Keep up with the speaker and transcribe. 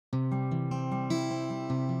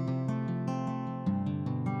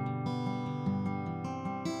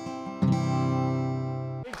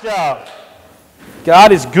Good job.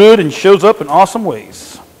 God is good and shows up in awesome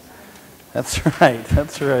ways. That's right.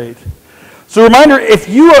 That's right. So, reminder: if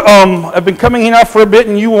you have been coming here now for a bit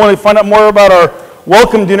and you want to find out more about our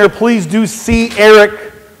welcome dinner, please do see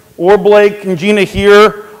Eric or Blake and Gina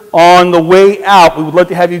here on the way out. We would love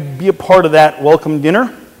to have you be a part of that welcome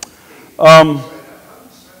dinner.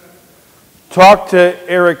 Talk to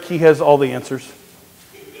Eric; he has all the answers.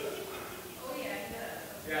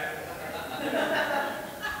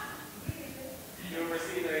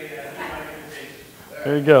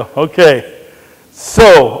 There you go. Okay.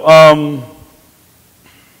 So, oh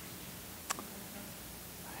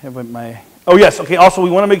yes. Okay. Also, we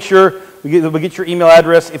want to make sure we get your email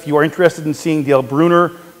address if you are interested in seeing Dale Bruner,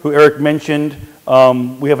 who Eric mentioned.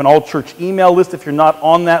 We have an all-church email list. If you're not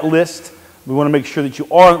on that list, we want to make sure that you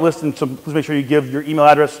are on that list, and so please make sure you give your email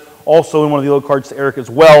address also in one of the yellow cards to Eric as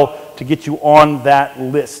well to get you on that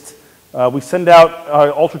list. We send out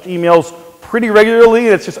all-church emails pretty regularly,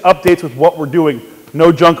 and it's just updates with what we're doing.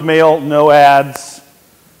 No junk mail, no ads,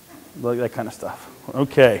 like that kind of stuff.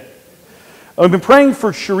 Okay. We've been praying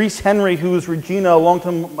for Sharice Henry, who is Regina,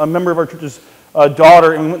 a member of our church's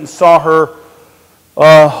daughter, and we went and saw her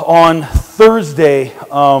on Thursday,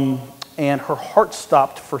 and her heart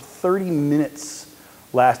stopped for 30 minutes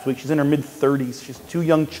last week. She's in her mid-30s. She has 2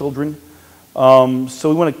 young children. So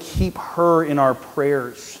we want to keep her in our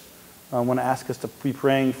prayers. I want to ask us to be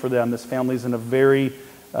praying for them. This family is in a very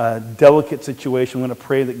delicate situation. We're going to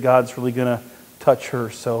pray that God's really going to touch her.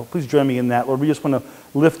 So please join me in that. Lord, we just want to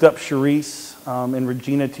lift up Sharice and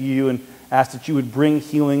Regina to you and ask that you would bring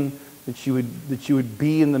healing, that you would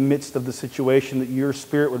be in the midst of the situation, that your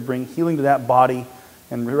Spirit would bring healing to that body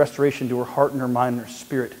and restoration to her heart and her mind and her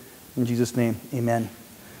spirit. In Jesus' name, amen.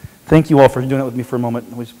 Thank you all for doing that with me for a moment.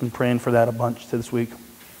 We've been praying for that a bunch this week.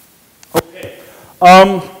 Okay.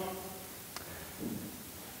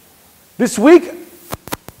 This week,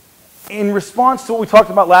 in response to what we talked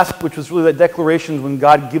about last week, which was really that declaration when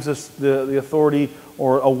God gives us the authority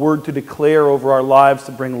or a word to declare over our lives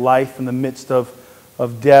to bring life in the midst of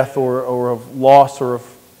death or of loss or of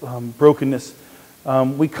brokenness,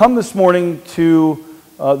 we come this morning to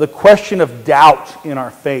the question of doubt in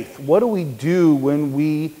our faith. What do we do when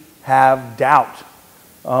we have doubt?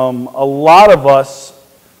 A lot of us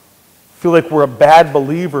feel like we're a bad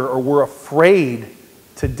believer or we're afraid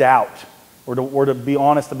to doubt. Or to be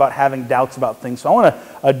honest about having doubts about things. So I want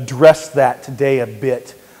to address that today a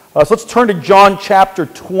bit. So let's turn to John chapter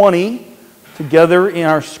 20 together in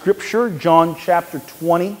our scripture. John chapter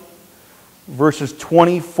 20, verses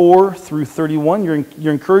 24 through 31.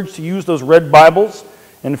 You're encouraged to use those red Bibles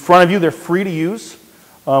in front of you. They're free to use.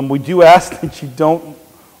 We do ask that you don't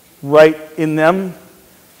write in them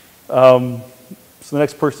so the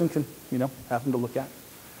next person can, have them to look at.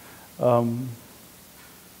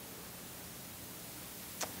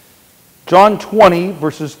 John 20,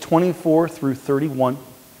 verses 24 through 31.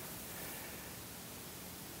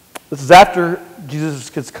 This is after Jesus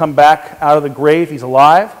has come back out of the grave. He's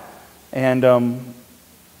alive. And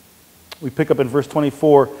we pick up in verse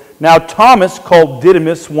 24. Now Thomas, called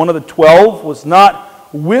Didymus, one of the 12, was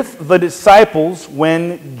not with the disciples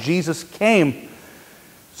when Jesus came.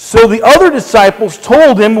 So the other disciples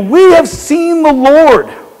told him, "We have seen the Lord."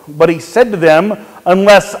 But he said to them,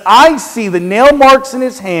 "Unless I see the nail marks in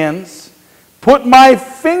his hands, put my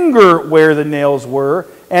finger where the nails were,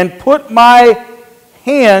 and put my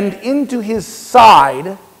hand into his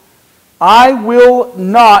side, I will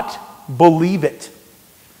not believe it."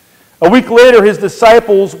 A week later, his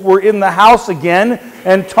disciples were in the house again,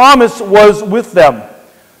 and Thomas was with them.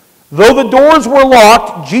 Though the doors were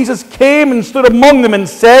locked, Jesus came and stood among them and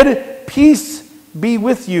said, "Peace be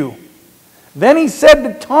with you." Then he said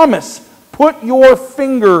to Thomas, "Put your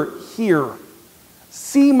finger here.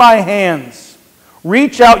 See my hands.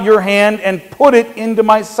 Reach out your hand and put it into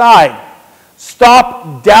my side.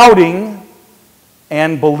 Stop doubting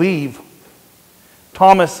and believe."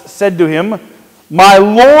 Thomas said to him, "My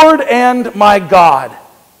Lord and my God."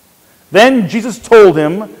 Then Jesus told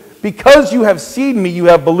him, "Because you have seen me, you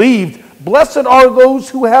have believed. Blessed are those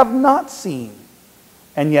who have not seen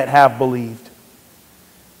and yet have believed."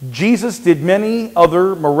 Jesus did many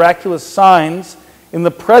other miraculous signs in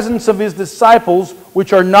the presence of his disciples,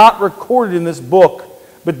 which are not recorded in this book.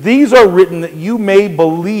 But these are written that you may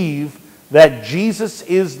believe that Jesus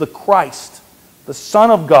is the Christ, the Son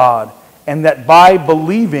of God, and that by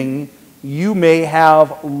believing you may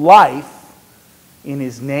have life in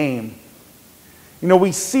his name.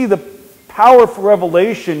 We see the powerful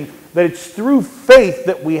revelation that it's through faith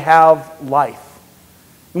that we have life.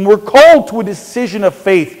 And we're called to a decision of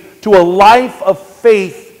faith, to a life of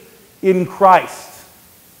faith in Christ.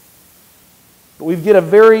 But we get a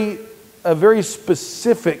very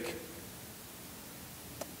specific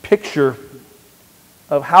picture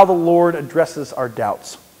of how the Lord addresses our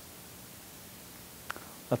doubts.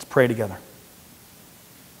 Let's pray together.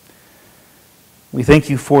 We thank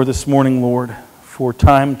you for this morning, Lord, for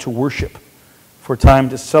time to worship, for time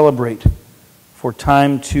to celebrate, for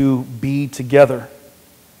time to be together.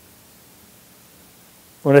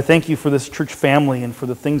 Lord, I thank you for this church family and for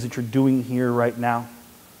the things that you're doing here right now.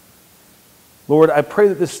 Lord, I pray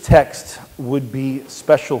that this text would be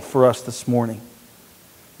special for us this morning,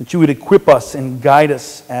 that you would equip us and guide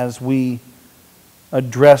us as we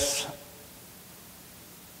address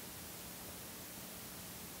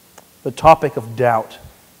the topic of doubt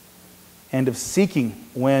and of seeking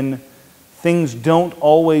when things don't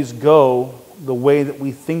always go the way that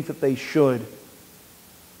we think that they should.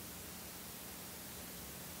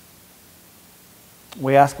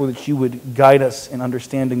 We ask, Lord, that you would guide us in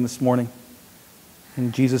understanding this morning.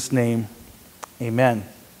 In Jesus' name, amen.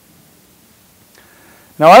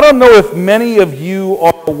 Now, I don't know if many of you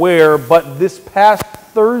are aware, but this past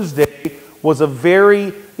Thursday was a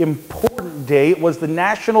very important day. It was the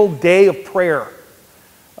National Day of Prayer.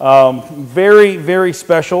 Very, very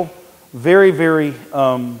special. Very, very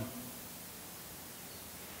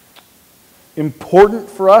important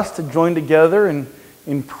for us to join together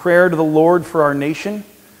in prayer to the Lord for our nation.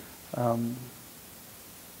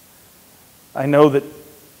 I know that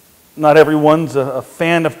not everyone's a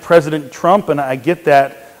fan of President Trump, and I get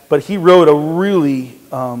that, but he wrote a really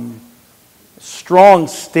strong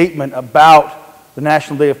statement about the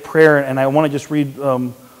National Day of Prayer, and I want to just read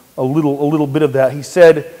a little bit of that. He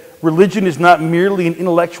said, "Religion is not merely an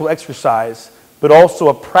intellectual exercise, but also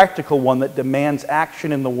a practical one that demands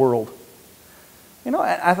action in the world." You know,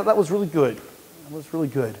 I thought that was really good. That was really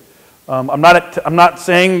good. I'm not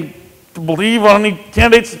saying to believe on any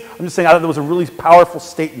candidates. I'm just saying I thought that was a really powerful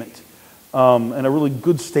statement and a really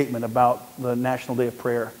good statement about the National Day of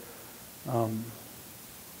Prayer.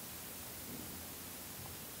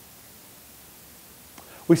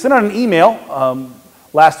 We sent out an email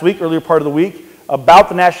last week, earlier part of the week, about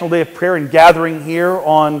the National Day of Prayer and gathering here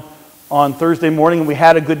on Thursday morning, and we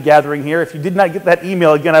had a good gathering here. If you did not get that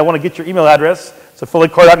email, again, I want to get your email address. So fill a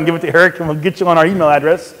card out and give it to Eric, and we'll get you on our email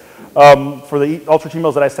address for the all church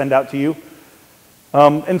emails that I send out to you.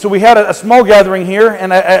 And so we had a small gathering here,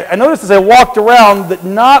 and I noticed as I walked around that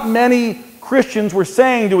not many Christians were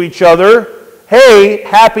saying to each other, "Hey,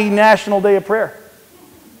 happy National Day of Prayer."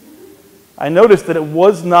 I noticed that it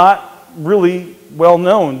was not really well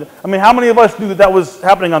known. I mean, how many of us knew that that was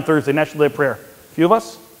happening on Thursday, National Day of Prayer? A few of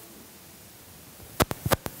us?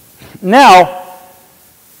 Now,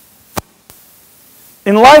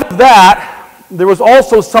 in light of that, there was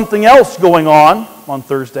also something else going on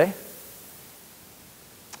Thursday.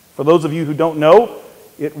 For those of you who don't know,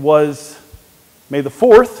 it was May the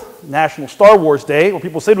 4th, National Star Wars Day, where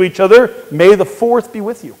people say to each other, "May the 4th be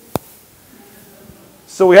with you."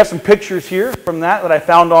 So we have some pictures here from that I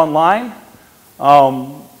found online.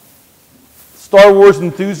 Star Wars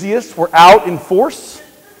enthusiasts were out in force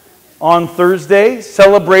on Thursday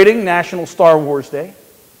celebrating National Star Wars Day.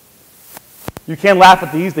 You can laugh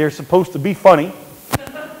at these. They're supposed to be funny.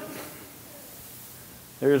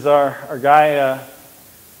 There's our guy,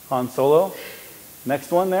 Han Solo.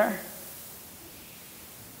 Next one there.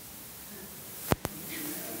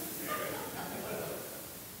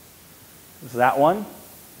 This is that one.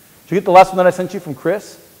 Did you get the last one that I sent you from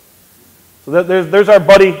Chris? So there's our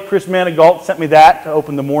buddy, Chris Manigault, sent me that to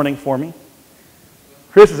open the morning for me.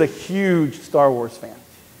 Chris is a huge Star Wars fan.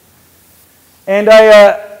 And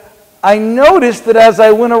I noticed that as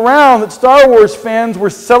I went around that Star Wars fans were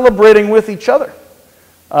celebrating with each other.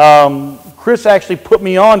 Chris actually put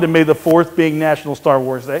me on to May the 4th being National Star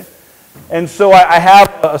Wars Day. And so I have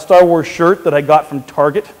a Star Wars shirt that I got from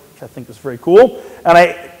Target, which I think is very cool. And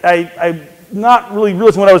I not really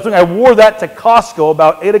realizing what I was doing, I wore that to Costco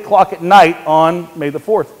about 8 o'clock at night on May the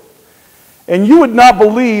 4th. And you would not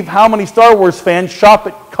believe how many Star Wars fans shop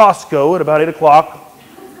at Costco at about 8 o'clock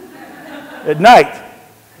at night.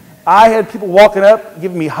 I had people walking up,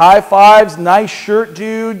 giving me high fives, "Nice shirt,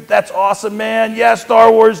 dude. That's awesome, man. Yeah,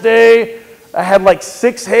 Star Wars Day." I had like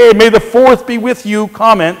 6, "Hey, may the 4th be with you"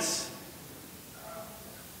 comments.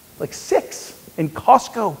 Like 6 in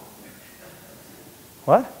Costco.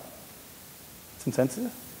 What? It's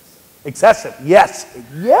insensitive? Excessive. Yes.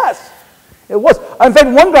 Yes. It was. In fact,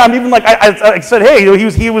 one guy, I'm even like, I said, "Hey,"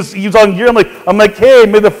 he was on gear. I'm like, "Hey,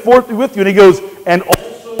 may the 4th be with you." And he goes, "And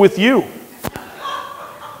also with you."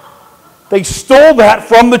 They stole that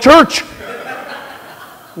from the church.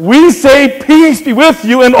 We say, "Peace be with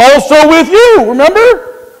you and also with you." Remember?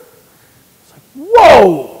 It's like,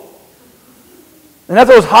 And as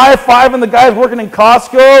I was high-fiving the guys working in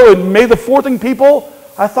Costco and May the 4th people,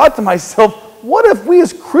 I thought to myself, what if we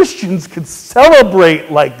as Christians could celebrate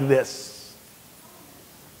like this?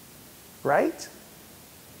 Right?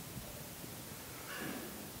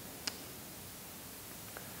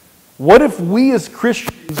 What if we as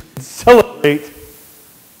Christians could celebrate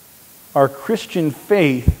our Christian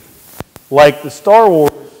faith like the Star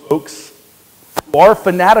Wars folks who are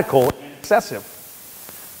fanatical and excessive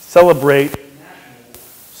celebrate National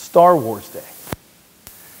Star Wars Day?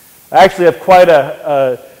 I actually have quite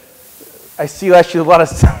I see actually a lot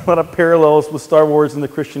of parallels with Star Wars and the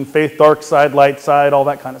Christian faith, dark side, light side, all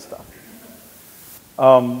that kind of stuff.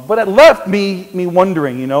 But it left me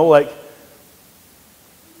wondering, like,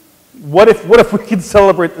 what if we could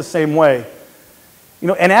celebrate the same way?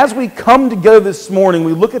 And as we come together this morning,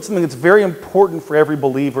 we look at something that's very important for every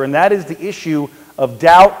believer, and that is the issue of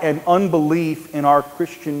doubt and unbelief in our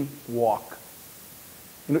Christian walk.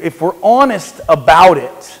 If we're honest about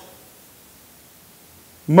it,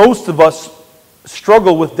 most of us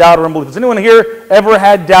struggle with doubt or unbelief. Has anyone here ever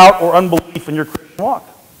had doubt or unbelief in your Christian walk?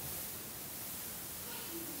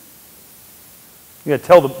 You got to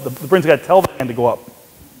tell the brain's got to tell the hand to go up.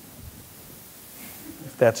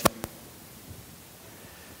 If that's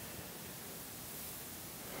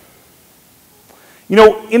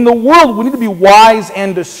you. In the world, we need to be wise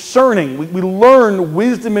and discerning. We learn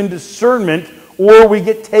wisdom and discernment, or we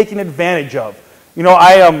get taken advantage of.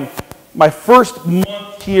 My first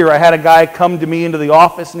month here, I had a guy come to me into the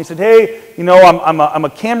office, and he said, "Hey, I'm a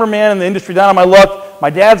cameraman in the industry down on my luck. My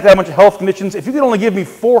dad's got a bunch of health conditions. If you could only give me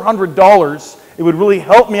 $400, it would really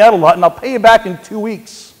help me out a lot, and I'll pay you back in 2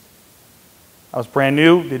 weeks." I was brand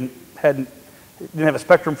new, didn't have a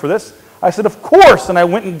spectrum for this. I said, "Of course," and I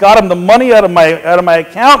went and got him the money out of my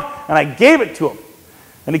account, and I gave it to him.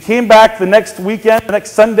 And he came back the next weekend, the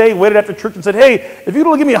next Sunday, waited after church and said, "Hey, if you could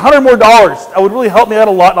only give me $100 more, that would really help me out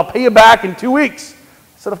a lot, and I'll pay you back in 2 weeks."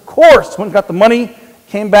 I said, "Of course." Went and got the money,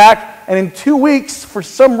 came back, and in 2 weeks, for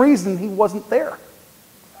some reason, he wasn't there.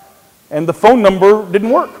 And the phone number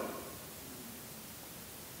didn't work.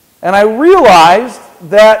 And I realized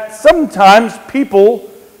that sometimes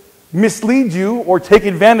people mislead you or take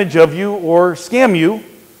advantage of you or scam you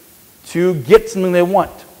to get something they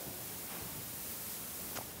want.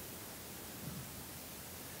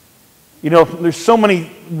 There's so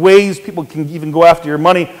many ways people can even go after your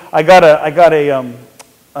money. I got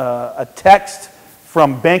a text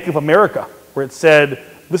from Bank of America where it said,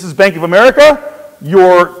 "This is Bank of America.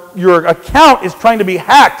 Your account is trying to be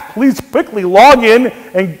hacked. Please quickly log in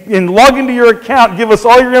and log into your account. Give us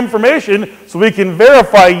all your information so we can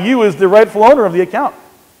verify you as the rightful owner of the account."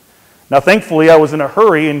 Now, thankfully, I was in a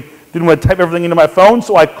hurry and didn't want to type everything into my phone,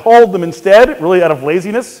 so I called them instead, really out of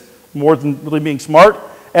laziness, more than really being smart.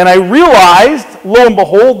 And I realized, lo and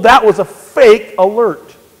behold, that was a fake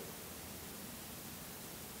alert.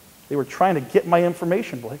 They were trying to get my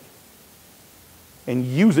information, Blake, and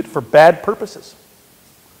use it for bad purposes.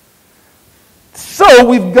 So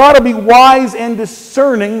we've got to be wise and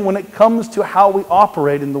discerning when it comes to how we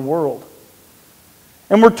operate in the world.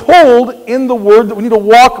 And we're told in the Word that we need to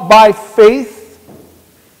walk by faith,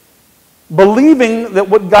 believing that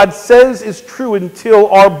what God says is true until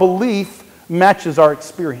our belief matches our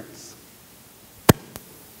experience.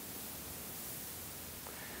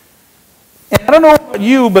 And I don't know about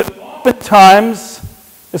you, but oftentimes,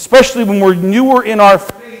 especially when we're newer in our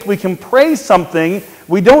faith, we can pray something,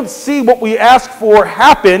 we don't see what we ask for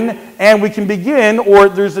happen, and we can begin, or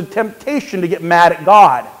there's a temptation to get mad at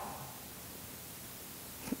God.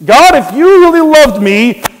 God, if you really loved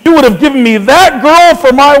me, you would have given me that girl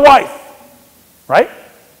for my wife. Right?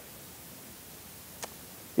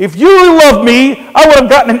 If you really loved me, I would have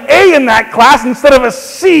gotten an A in that class instead of a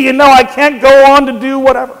C, and now I can't go on to do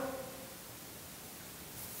whatever.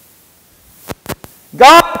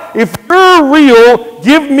 God, if you're real,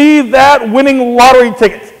 give me that winning lottery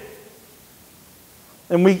ticket.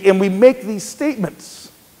 And we make these statements.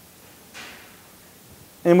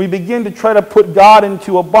 And we begin to try to put God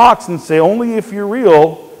into a box and say, only if you're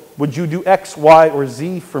real would you do X, Y, or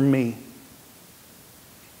Z for me.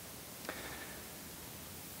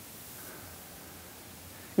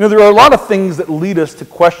 There are a lot of things that lead us to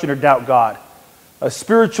question or doubt God.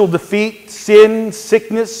 Spiritual defeat, sin,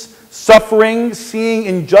 sickness, suffering, seeing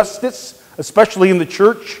injustice, especially in the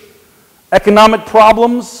church, economic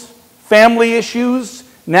problems, family issues,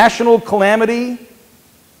 national calamity,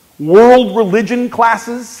 world religion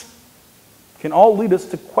classes can all lead us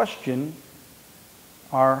to question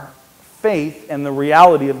our faith and the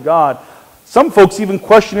reality of God. Some folks even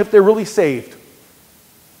question if they're really saved.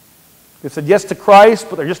 They've said yes to Christ,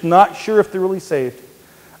 but they're just not sure if they're really saved.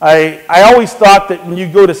 I always thought that when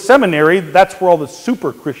you go to seminary, that's where all the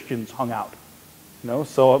super Christians hung out.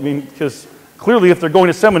 So, because clearly if they're going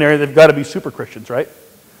to seminary, they've got to be super Christians, right?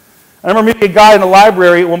 I remember meeting a guy in the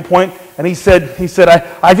library at one point, and he said,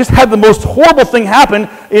 I just had the most horrible thing happen.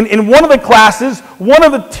 In one of the classes, one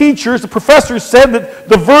of the teachers, the professors, said that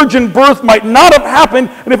the virgin birth might not have happened,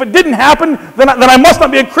 and if it didn't happen, then I must not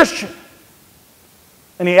be a Christian.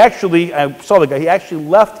 And I saw the guy, he actually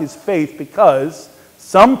left his faith because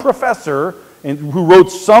some professor who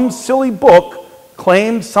wrote some silly book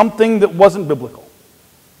claimed something that wasn't biblical.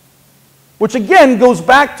 Which again goes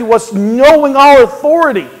back to us knowing our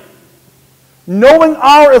authority. Knowing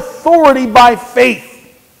our authority by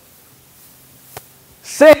faith.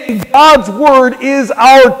 Saying God's word is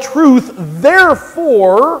our truth,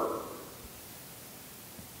 therefore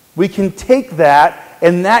we can take that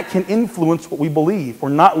and that can influence what we believe. We're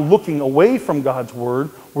not looking away from God's word,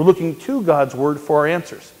 we're looking to God's word for our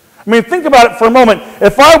answers. Think about it for a moment.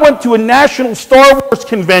 If I went to a national Star Wars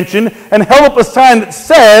convention and held up a sign that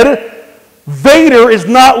said, Vader is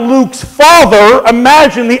not Luke's father,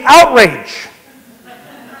 imagine the outrage.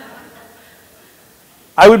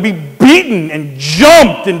 I would be beaten and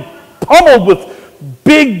jumped and pummeled with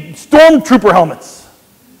big stormtrooper helmets.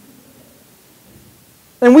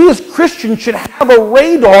 And we as Christians should have a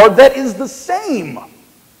radar that is the same.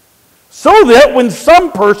 So that when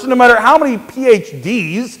some person, no matter how many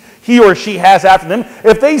PhDs he or she has after them,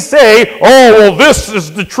 if they say, oh, well, this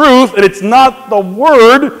is the truth and it's not the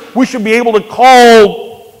word, we should be able to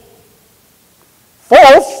call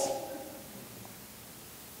false.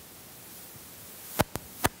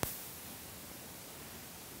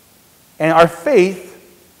 And our faith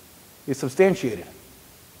is substantiated.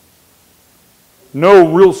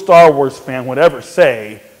 No real Star Wars fan would ever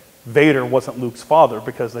say Vader wasn't Luke's father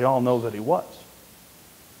because they all know that he was.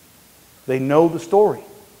 They know the story.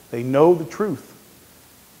 They know the truth.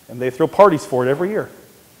 And they throw parties for it every year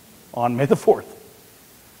on May the 4th.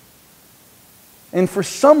 And for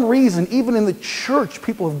some reason, even in the church,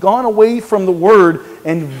 people have gone away from the word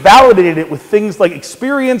and validated it with things like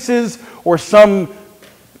experiences or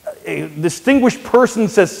a distinguished person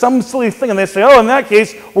says some silly thing and they say, oh, in that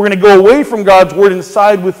case, we're going to go away from God's word and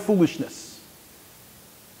side with foolishness.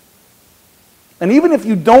 And even if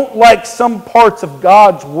you don't like some parts of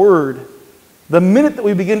God's word, the minute that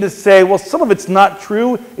we begin to say, well, some of it's not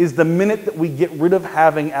true, is the minute that we get rid of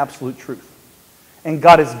having absolute truth. And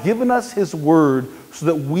God has given us his word so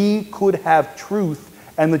that we could have truth,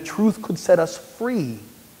 and the truth could set us free.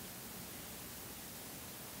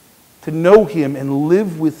 To know him and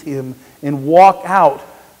live with him and walk out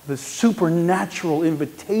the supernatural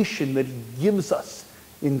invitation that he gives us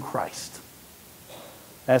in Christ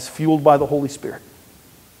as fueled by the Holy Spirit.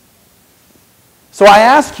 So I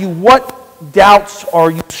ask you, what doubts are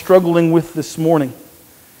you struggling with this morning?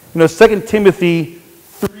 2 Timothy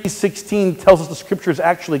 3:16 tells us the scripture is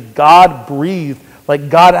actually God-breathed, like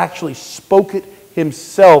God actually spoke it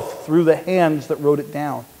himself through the hands that wrote it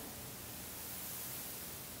down.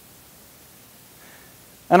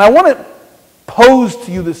 And I want to pose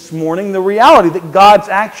to you this morning the reality that God's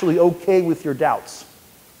actually okay with your doubts.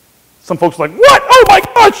 Some folks are like, what? Oh my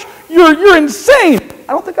gosh, you're insane.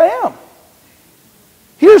 I don't think I am.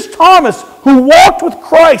 Here's Thomas, who walked with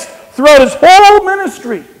Christ throughout his whole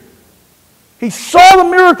ministry. He saw the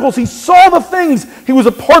miracles. He saw the things. He was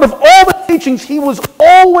a part of all the teachings. He was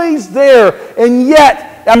always there. And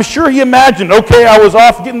yet, I'm sure he imagined, okay, I was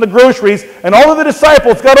off getting the groceries, and all of the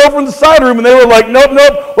disciples got over in the side room, and they were like,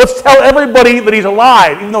 nope, let's tell everybody that he's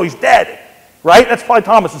alive, even though he's dead. Right? That's probably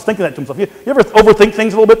Thomas is thinking that to himself. You ever overthink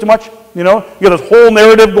things a little bit too much? You got this whole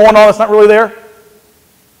narrative going on that's not really there.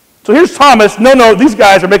 So here's Thomas. No, these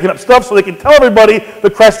guys are making up stuff so they can tell everybody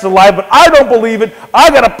that Christ is alive, but I don't believe it.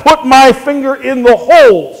 I got to put my finger in the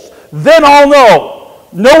holes. Then I'll know.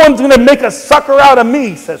 No one's going to make a sucker out of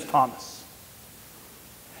me, says Thomas.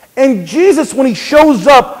 And Jesus, when he shows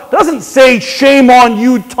up, doesn't say, shame on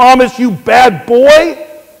you, Thomas, you bad boy.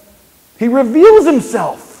 He reveals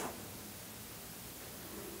himself.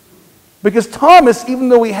 Because Thomas, even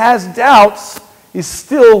though he has doubts, is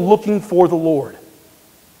still looking for the Lord.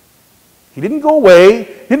 He didn't go away.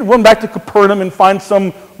 He didn't run back to Capernaum and find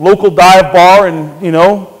some local dive bar and,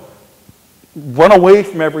 run away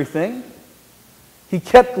from everything. He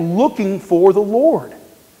kept looking for the Lord.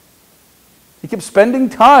 He kept spending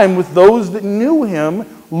time with those that knew him,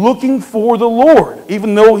 looking for the Lord,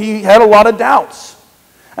 even though he had a lot of doubts.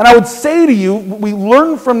 And I would say to you, we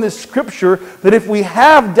learn from this scripture that if we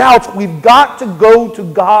have doubts, we've got to go to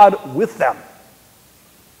God with them.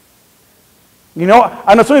 You know,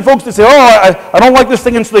 I know so many folks that say, I don't like this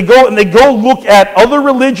thing, and so they go look at other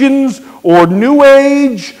religions or New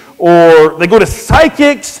Age, or they go to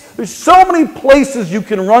psychics. There's so many places you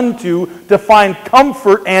can run to find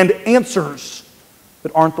comfort and answers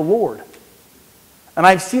that aren't the Lord. And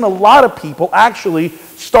I've seen a lot of people actually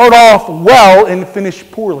start off well and finish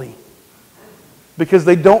poorly because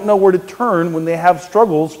they don't know where to turn when they have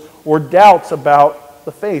struggles or doubts about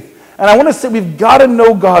the faith. And I want to say we've got to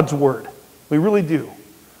know God's Word. We really do.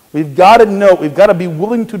 We've got to know, we've got to be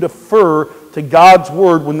willing to defer to God's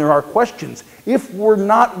Word when there are questions. If we're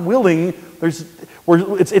not willing,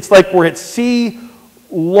 it's like we're at sea,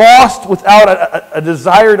 lost without a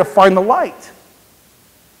desire to find the light.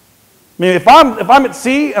 I mean, if I'm at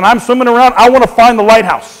sea and I'm swimming around, I want to find the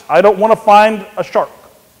lighthouse. I don't want to find a shark.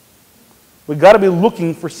 We've got to be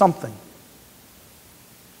looking for something.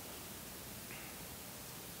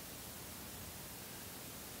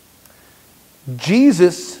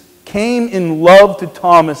 Jesus came in love to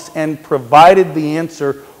Thomas and provided the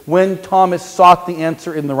answer when Thomas sought the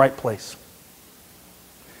answer in the right place.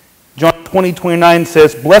 John 20:29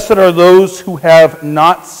 says, "Blessed are those who have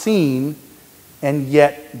not seen and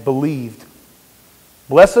yet believed."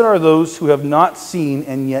 Blessed are those who have not seen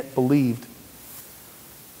and yet believed.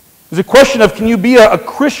 There's a question of, can you be a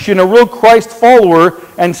Christian, a real Christ follower,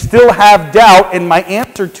 and still have doubt? And my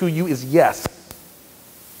answer to you is yes.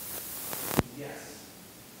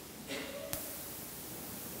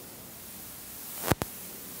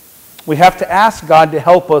 We have to ask God to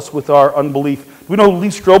help us with our unbelief. Do we know who Lee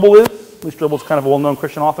Strobel is? Lee Strobel is kind of a well-known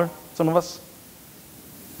Christian author, some of us.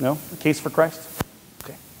 No? The Case for Christ?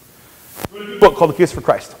 Okay. He wrote a book called The Case for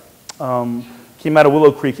Christ. Came out of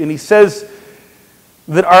Willow Creek. And he says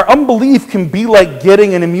that our unbelief can be like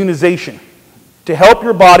getting an immunization. To help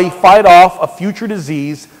your body fight off a future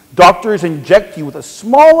disease, doctors inject you with a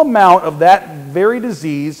small amount of that very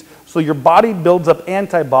disease so your body builds up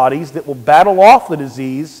antibodies that will battle off the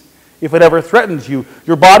disease if it ever threatens you.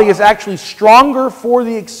 Your body is actually stronger for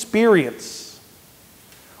the experience.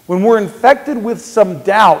 When we're infected with some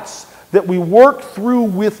doubts that we work through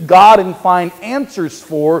with God and find answers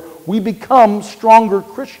for, we become stronger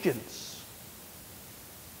Christians.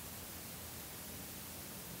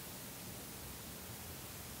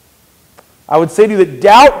 I would say to you that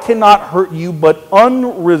doubt cannot hurt you, but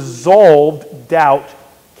unresolved doubt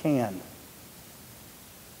can.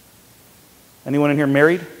 Anyone in here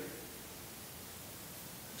married?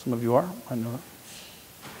 Some of you are, I know that.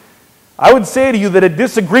 I would say to you that a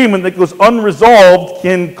disagreement that goes unresolved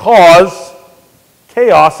can cause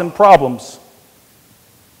chaos and problems.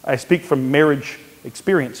 I speak from marriage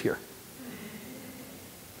experience here.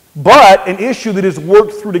 But an issue that is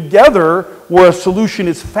worked through together, where a solution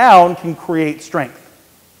is found, can create strength.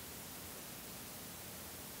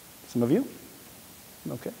 Some of you?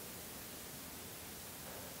 Okay.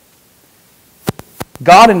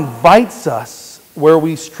 God invites us where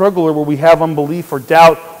we struggle or where we have unbelief or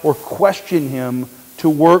doubt or question Him to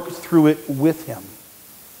work through it with Him,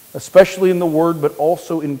 especially in the Word, but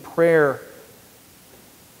also in prayer.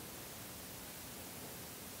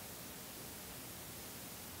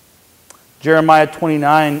 Jeremiah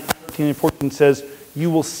 29:13-14 says, "You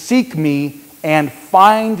will seek me and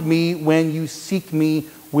find me when you seek me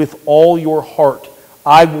with all your heart.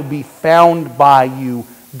 I will be found by you."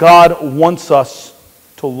 God wants us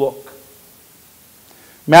to look.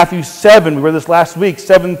 Matthew 7, we read this last week,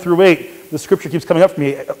 7-8. The scripture keeps coming up for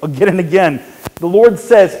me again and again. The Lord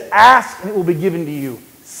says, "Ask and it will be given to you.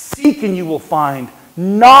 Seek and you will find.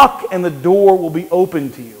 Knock and the door will be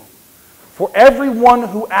open to you. For everyone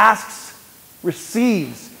who asks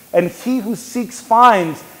receives, and he who seeks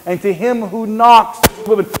finds, and to him who knocks."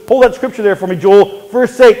 Hold that scripture there for me, Joel. For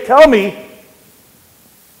his sake, tell me,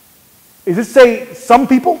 does this say some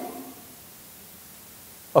people?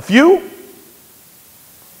 A few?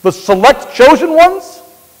 The select chosen ones?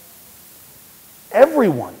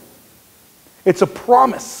 Everyone. It's a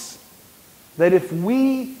promise that if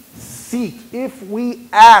we seek, if we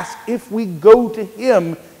ask, if we go to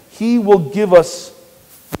Him, He will give us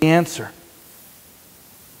the answer.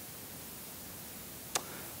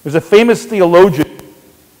 There's a famous theologian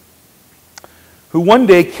who one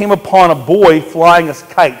day came upon a boy flying a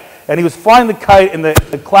kite. And he was flying the kite, and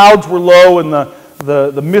the clouds were low, and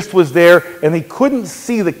the mist was there, and he couldn't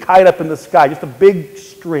see the kite up in the sky, just a big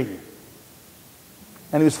string.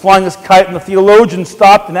 And he was flying this kite, and the theologian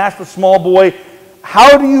stopped and asked the small boy,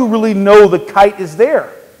 "How do you really know the kite is there?"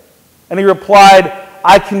 And he replied,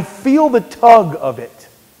 "I can feel the tug of it."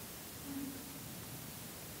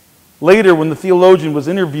 Later, when the theologian was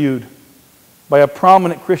interviewed by a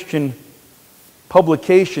prominent Christian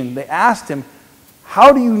publication, they asked him,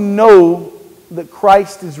 How do you know that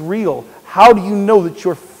Christ is real? How do you know that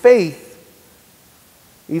your faith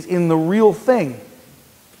is in the real thing?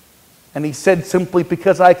 And he said simply,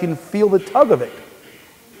 because I can feel the tug of it.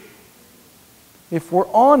 If we're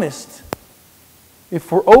honest, if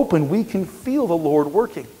we're open, we can feel the Lord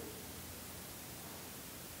working.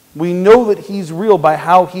 We know that He's real by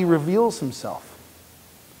how He reveals Himself.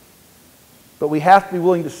 But we have to be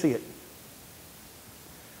willing to see it.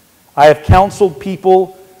 I have counseled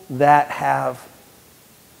people that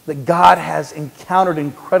God has encountered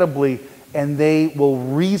incredibly, and they will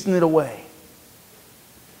reason it away.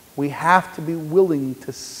 We have to be willing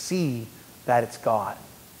to see that it's God.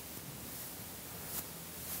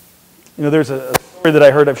 You know, there's a story that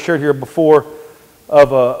I heard, I've shared here before,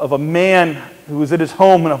 of a man who was at his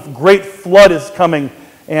home and a great flood is coming,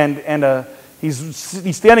 and he's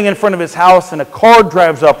standing in front of his house, and a car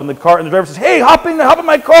drives up, and the driver says, "Hey, hop in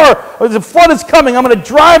my car. The flood is coming. I'm going to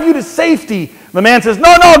drive you to safety." And the man says,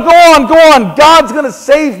 "No, go on. God's going to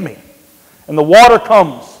save me." And the water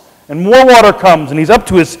comes, and more water comes, and he's up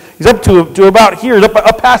to about here,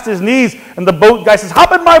 up past his knees, and the boat guy says,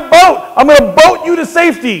 "Hop in my boat. I'm going to boat you to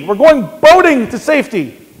safety. We're going boating to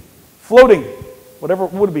safety." Floating, whatever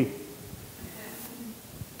it would be.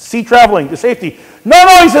 Sea traveling to safety. No,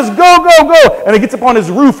 he says, go. And he gets up on his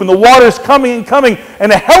roof, and the water's coming,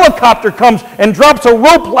 and a helicopter comes and drops a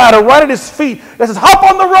rope ladder right at his feet. He says, "Hop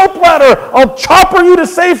on the rope ladder. I'll chopper you to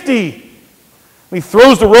safety." And he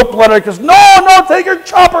throws the rope ladder and goes, No, take your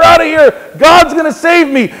chopper out of here. God's going to save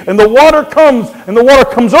me. And the water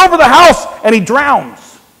comes over the house, and he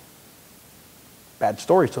drowns. Bad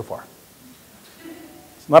story so far.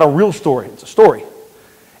 It's not a real story. It's a story.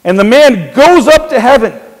 And the man goes up to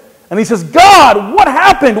heaven, and he says, "God, what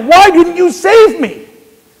happened? Why didn't you save me?"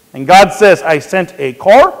 And God says, "I sent a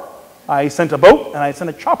car, I sent a boat, and I sent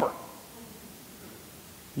a chopper.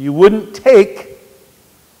 You wouldn't take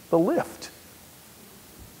the lift."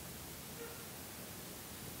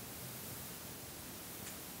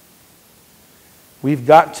 We've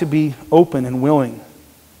got to be open and willing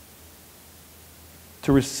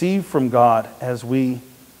to receive from God as we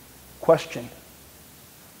question.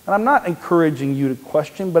 And I'm not encouraging you to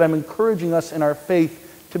question, but I'm encouraging us in our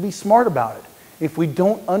faith to be smart about it. If we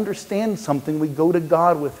don't understand something, we go to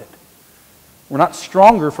God with it. We're not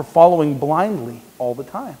stronger for following blindly all the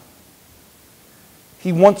time.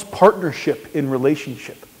 He wants partnership in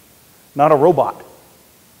relationship, not a robot.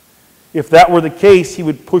 If that were the case, He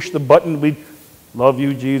would push the button, we'd love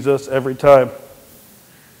you, Jesus, every time.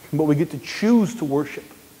 But we get to choose to worship.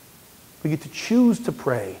 We get to choose to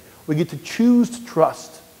pray. We get to choose to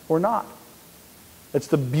trust or not. That's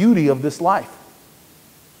the beauty of this life.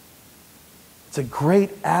 It's a great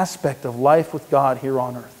aspect of life with God here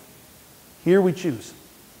on earth. Here we choose.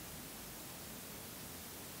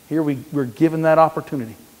 Here we're given that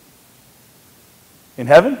opportunity. In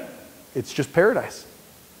heaven, it's just paradise.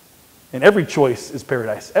 And every choice is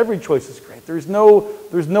paradise. Every choice is great. There's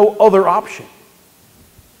no other option.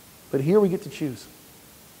 But here we get to choose.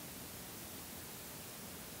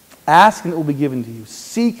 Ask and it will be given to you.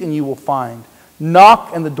 Seek and you will find.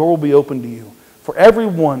 Knock and the door will be opened to you. For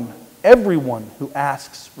everyone who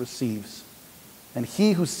asks receives. And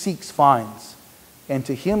he who seeks finds. And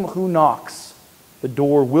to him who knocks, the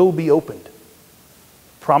door will be opened.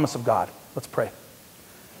 Promise of God. Let's pray.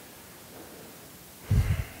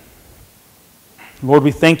 Lord,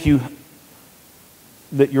 we thank you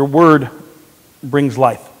that your word brings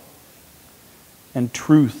life and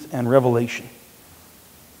truth and revelation.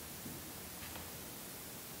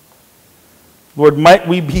 Lord, might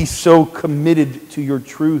we be so committed to your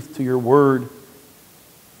truth, to your word,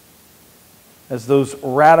 as those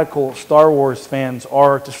radical Star Wars fans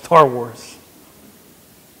are to Star Wars.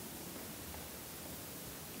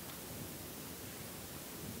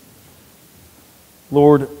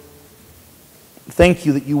 Lord, thank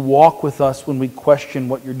you that you walk with us when we question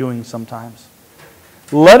what you're doing sometimes.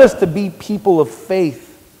 Let us to be people of faith.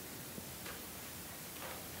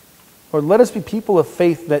 Lord, let us be people of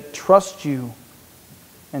faith that trust you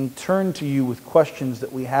and turn to you with questions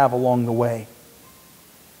that we have along the way.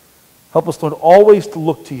 Help us, Lord, always to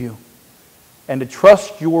look to you and to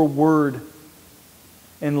trust your word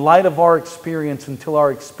in light of our experience until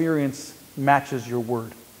our experience matches your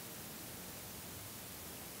word.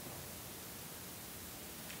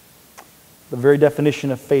 The very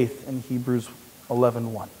definition of faith in Hebrews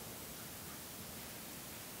 11:1.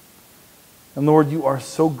 And Lord, you are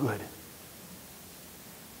so good.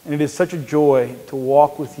 And it is such a joy to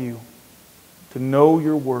walk with you, to know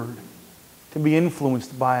your word, to be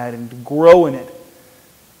influenced by it, and to grow in it.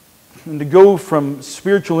 and to go from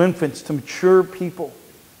spiritual infants to mature people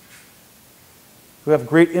who have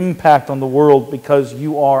great impact on the world because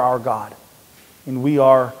you are our God and we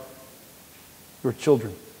are your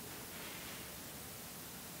children.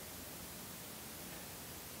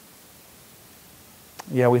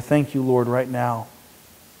 Yeah, we thank you, Lord, right now.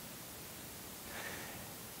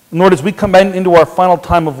 And Lord, as we come into our final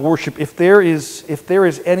time of worship, if there is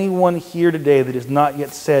anyone here today that has not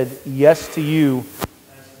yet said yes to you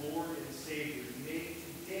as Lord and Savior, may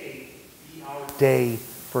today be our day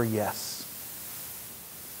for yes.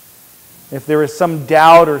 If there is some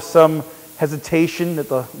doubt or some hesitation that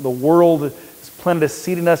the world has planted a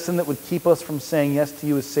seed in us and that would keep us from saying yes to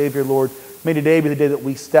you as Savior, Lord, may today be the day that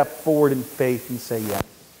we step forward in faith and say yes.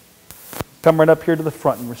 Come right up here to the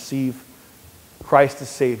front and receive Christ as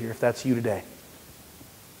Savior, if that's you today.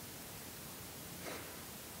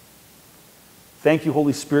 Thank you,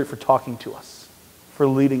 Holy Spirit, for talking to us, for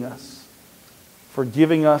leading us, for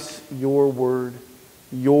giving us your word,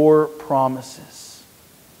 your promises,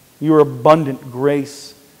 your abundant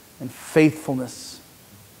grace and faithfulness,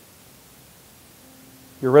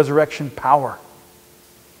 your resurrection power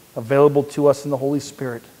available to us in the Holy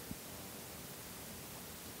Spirit.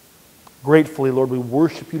 Gratefully, Lord, we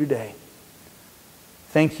worship you today.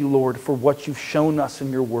 Thank you, Lord, for what you've shown us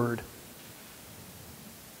in your word.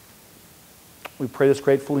 We pray this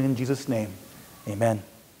gratefully in Jesus' name. Amen.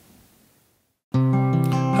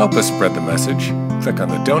 Help us spread the message. Click on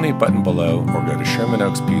the donate button below or go to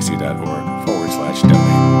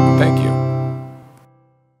shermanoakspc.org/donate. Thank you.